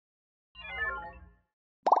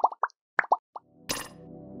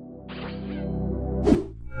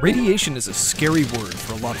Radiation is a scary word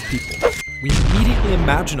for a lot of people. We immediately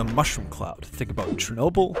imagine a mushroom cloud. Think about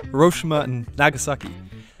Chernobyl, Hiroshima, and Nagasaki.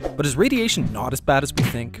 But is radiation not as bad as we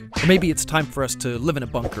think? Or maybe it's time for us to live in a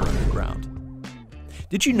bunker underground.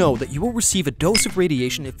 Did you know that you will receive a dose of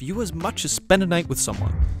radiation if you as much as spend a night with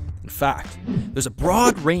someone? In fact, there's a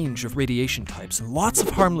broad range of radiation types, and lots of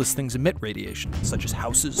harmless things emit radiation, such as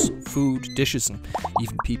houses, food, dishes, and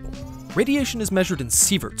even people. Radiation is measured in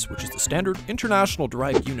sieverts, which is the standard international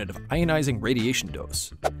derived unit of ionizing radiation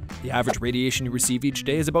dose. The average radiation you receive each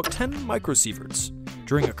day is about 10 microsieverts.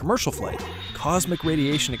 During a commercial flight, cosmic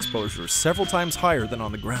radiation exposure is several times higher than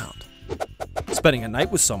on the ground. Spending a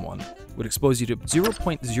night with someone would expose you to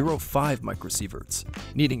 0.05 microsieverts.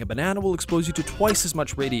 Eating a banana will expose you to twice as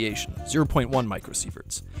much radiation, 0.1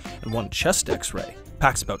 microsieverts. And one chest x-ray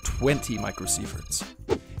packs about 20 microsieverts.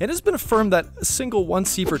 It has been affirmed that a single 1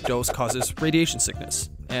 sievert dose causes radiation sickness,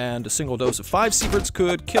 and a single dose of 5 sieverts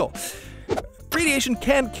could kill. Radiation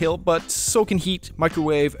can kill, but so can heat,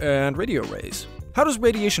 microwave, and radio rays. How does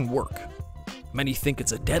radiation work? Many think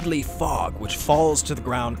it's a deadly fog which falls to the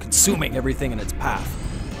ground, consuming everything in its path.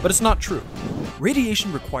 But it's not true.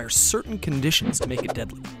 Radiation requires certain conditions to make it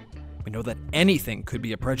deadly. We know that anything could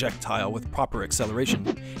be a projectile with proper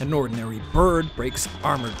acceleration. An ordinary bird breaks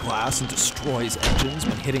armored glass and destroys engines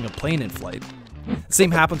when hitting a plane in flight. The same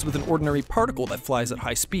happens with an ordinary particle that flies at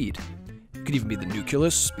high speed. It could even be the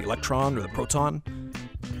nucleus, the electron, or the proton.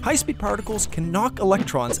 High-speed particles can knock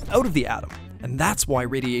electrons out of the atom, and that's why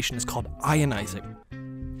radiation is called ionizing.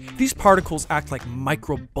 These particles act like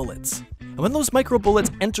micro-bullets. And when those micro-bullets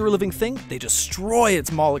enter a living thing, they destroy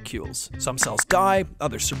its molecules. Some cells die,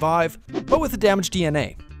 others survive, but with a damaged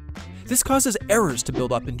DNA. This causes errors to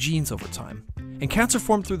build up in genes over time, and cancer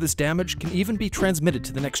formed through this damage can even be transmitted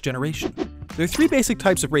to the next generation. There are 3 basic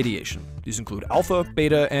types of radiation. These include alpha,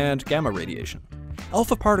 beta, and gamma radiation.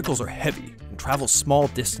 Alpha particles are heavy and travel small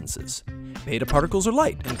distances. Beta particles are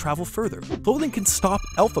light and travel further. Clothing can stop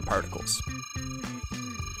alpha particles.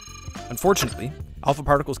 Unfortunately, alpha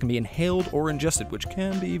particles can be inhaled or ingested, which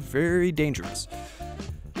can be very dangerous.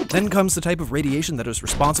 Then comes the type of radiation that is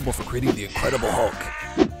responsible for creating the Incredible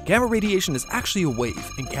Hulk. Gamma radiation is actually a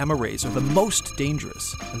wave, and gamma rays are the most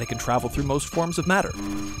dangerous, and they can travel through most forms of matter.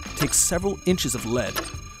 It takes several inches of lead,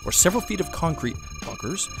 or several feet of concrete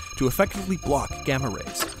bunkers, to effectively block gamma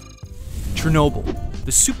rays. Chernobyl,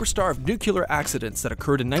 the superstar of nuclear accidents that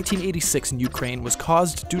occurred in 1986 in Ukraine, was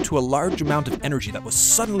caused due to a large amount of energy that was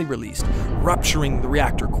suddenly released, rupturing the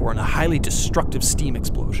reactor core in a highly destructive steam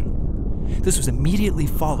explosion. This was immediately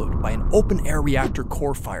followed by an open-air reactor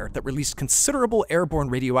core fire that released considerable airborne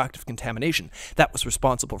radioactive contamination that was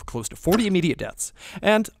responsible for close to 40 immediate deaths,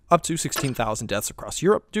 and up to 16,000 deaths across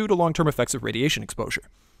Europe due to long-term effects of radiation exposure.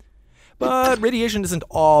 But radiation isn't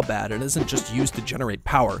all bad, and isn't just used to generate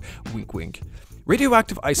power, wink wink.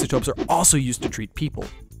 Radioactive isotopes are also used to treat people,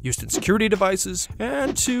 used in security devices,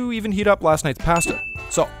 and to even heat up last night's pasta.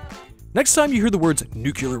 So, next time you hear the words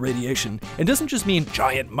nuclear radiation, it doesn't just mean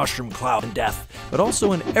giant mushroom cloud and death, but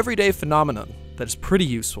also an everyday phenomenon that is pretty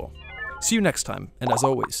useful. See you next time, and as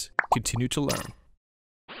always, continue to learn.